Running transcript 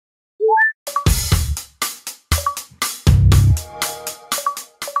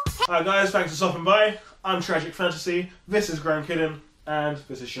Alright guys, thanks for stopping by. I'm TragicFantasy, this is Grand Kiddin, and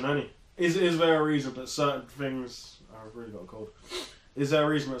this is Shinoni. Is there a reason that certain things... Oh, I've really got a cold. Is there a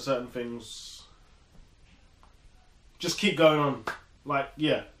reason that certain things just keep going on? Like,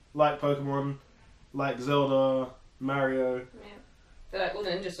 yeah, like Pokemon, like Zelda, Mario. Yeah. They're like all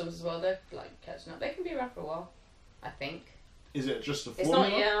the ninja storms as well, they're like catching up. They can be around for a while, I think. Is it just a It's formula?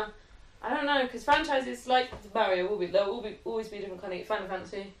 not, yeah. I don't know, because franchises like Mario there'll always be different kind of Final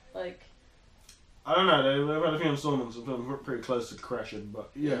Fantasy, like... I don't know, they've had a few installments and been pretty close to crashing,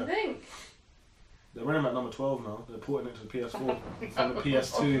 but yeah. I think. They're running at number 12 now, they're porting it to the PS4 from the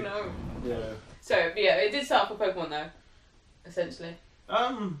PS2. Oh no. Yeah. So, yeah, it did start off with Pokemon though, essentially.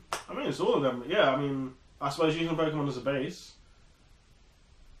 I mean, it's all of them. Yeah, I mean, I suppose using Pokemon as a base,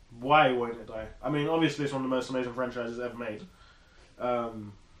 why won't it die? I mean, obviously it's one of the most amazing franchises ever made.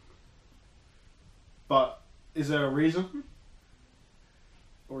 But is there a reason?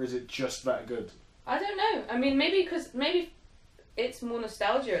 Or is it just that good? I don't know. I mean, maybe it's more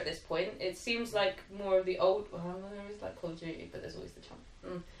nostalgia at this point. It seems like more of the old... Well, there is like Call of Duty, but there's always the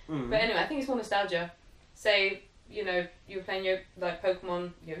charm. But anyway, I think it's more nostalgia. Say, you know, you were playing like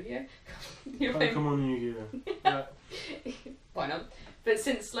Pokemon Yu-Gi-Oh? Pokemon Yu-Gi-Oh! Yeah. Why not? But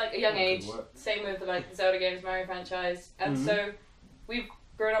since like a young age, same with like the Zelda games, Mario franchise, and so we've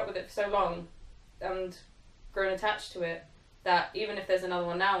grown up with it for so long and grown attached to it that even if there's another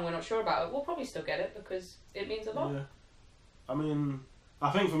one now and we're not sure about it, we'll probably still get it because it means a lot. Yeah. I mean,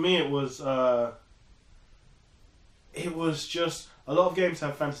 I think for me it was just a lot of games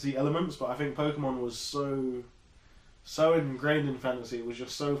have fantasy elements, but I think Pokemon was so ingrained in fantasy. It was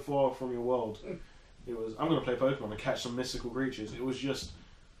just so far from your world. It was, I'm gonna play Pokemon and catch some mystical creatures. It was just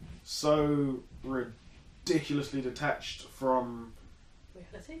so ridiculously detached from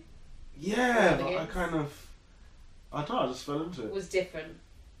reality. Yeah, but I don't know, I just fell into it. It was different.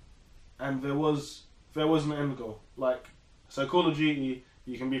 And there was an end goal. Like, so Call of Duty,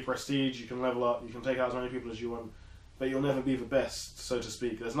 you can be prestige, you can level up, you can take out as many people as you want, but you'll never be the best, so to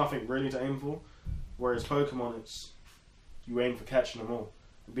speak. There's nothing really to aim for. Whereas Pokemon, it's you aim for catching them all.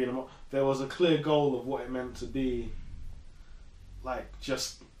 There was a clear goal of what it meant to be, like,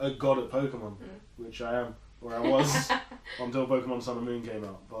 just a god at Pokemon, which I am, or I was, until Pokemon Sun and Moon came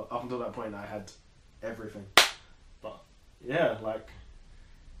out. But up until that point, I had everything. But yeah, like,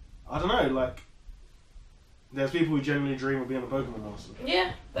 I don't know, like, there's people who genuinely dream of being a Pokemon master.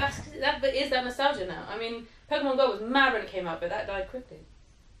 Yeah, but is that nostalgia now? I mean, Pokemon Go was mad when it came out, but that died quickly.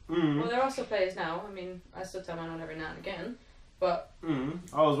 Well, there are still players now. I mean, I still turn mine on every now and again, but...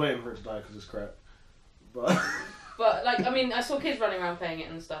 I was waiting for it to die because it's crap. But... But, like, I mean, I saw kids running around playing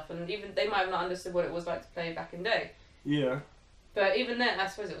it and stuff, and even they might have not understood what it was like to play back in the day. Yeah. But even then, I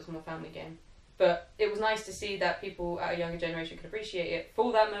suppose it was more family game. But it was nice to see that people at a younger generation could appreciate it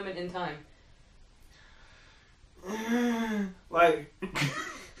for that moment in time. Like...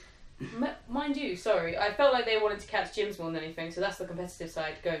 Mind you, sorry, I felt like they wanted to catch gyms more than anything, so that's the competitive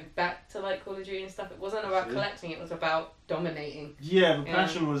side, going back to like Call of Duty and stuff. It wasn't about collecting, it was about dominating. Yeah, the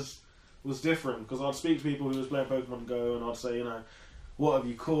passion was different, because I'd speak to people who was playing Pokemon Go and I'd say, you know, what have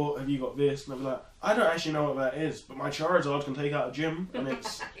you caught, have you got this, and they'd be like, I don't actually know what that is, but my Charizard can take out a gym, and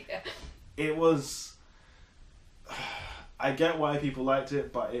it's... Yeah. It was... I get why people liked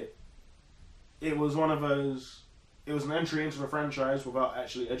it, but it was one of those... It was an entry into the franchise without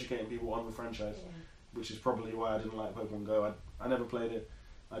actually educating people on the franchise, which is probably why I didn't like Pokemon Go. I never played it.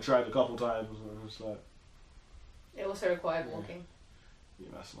 I tried a couple times and it was like... It also required walking. Yeah,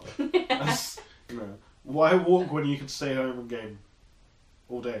 that's not... That's, you know, why walk when you can stay home and game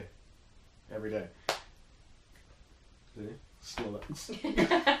all day, every day? See? Snorlax.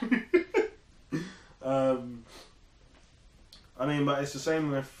 I mean, but it's the same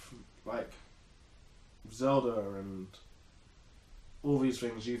with, like, Zelda and all these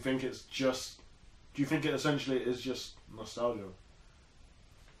things. Do you think it essentially is just nostalgia?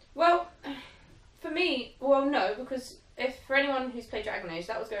 Well, for me, well, no, because for anyone who's played Dragon Age,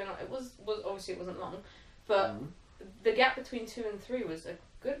 that was going on. It was obviously it wasn't long, but the gap between 2 and 3 was a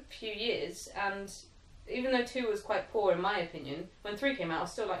good few years, and even though 2 was quite poor in my opinion, when 3 came out, I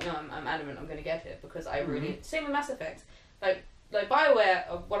was still like, no, I'm adamant, I'm going to get it because I really. Same with Mass Effect, like BioWare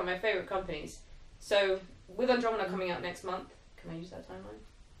are one of my favourite companies. So, with Andromeda coming out next month... Can I use that timeline?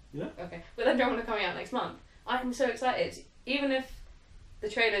 Yeah. Okay. With Andromeda coming out next month, I'm so excited. Even if the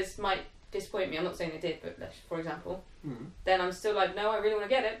trailers might disappoint me, I'm not saying they did, but for example, then I'm still like, no, I really want to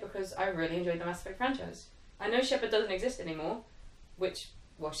get it because I really enjoyed the Mass Effect franchise. I know Shepard doesn't exist anymore, which,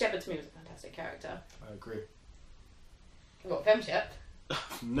 well, Shepard to me was a fantastic character. I agree. What, FemShep?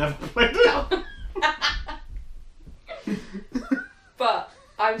 Never played it. But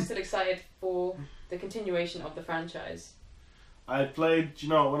I I'm still excited for the continuation of the franchise. I played. Do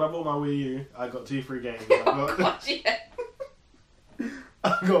you know when I bought my Wii U, I got 2 free games. I got, Oh god, yeah.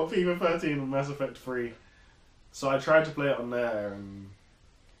 I got FIFA 13 and Mass Effect 3. So I tried to play it on there, and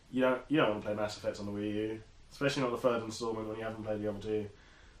you don't want to play Mass Effect on the Wii U, especially not the third installment when you haven't played the other 2.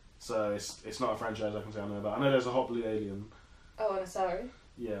 So it's not a franchise I can say I know about. I know there's a hot blue alien. Oh, and a sorry.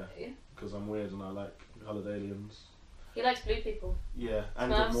 Yeah. Because I'm weird and I like coloured aliens. He likes blue people. Yeah,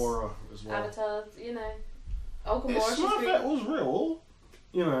 and Smurfs, Gamora as well. Avatars, you know. Oh, Gamora, If she's Smurfette green. was real,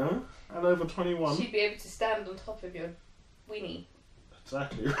 you know, and over 21. She'd be able to stand on top of your weenie.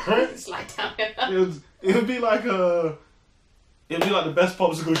 Exactly, right? Slide down. It would be like a... It'd be like the best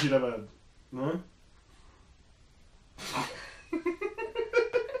popsicle she'd ever had. No?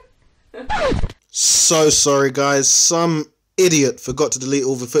 So sorry guys, some idiot forgot to delete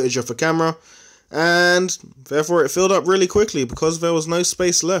all the footage off the camera, and therefore it filled up really quickly because there was no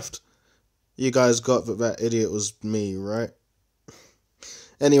space left. You guys got that idiot was me, right?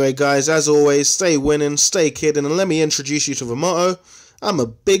 Anyway guys, as always, stay winning, stay kidding, and let me introduce you to the motto. I'm a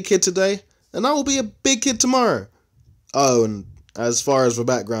big kid today, and I will be a big kid tomorrow. Oh, and as far as the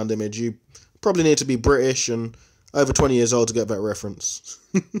background image, you probably need to be British and over 20 years old to get that reference.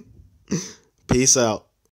 Peace out.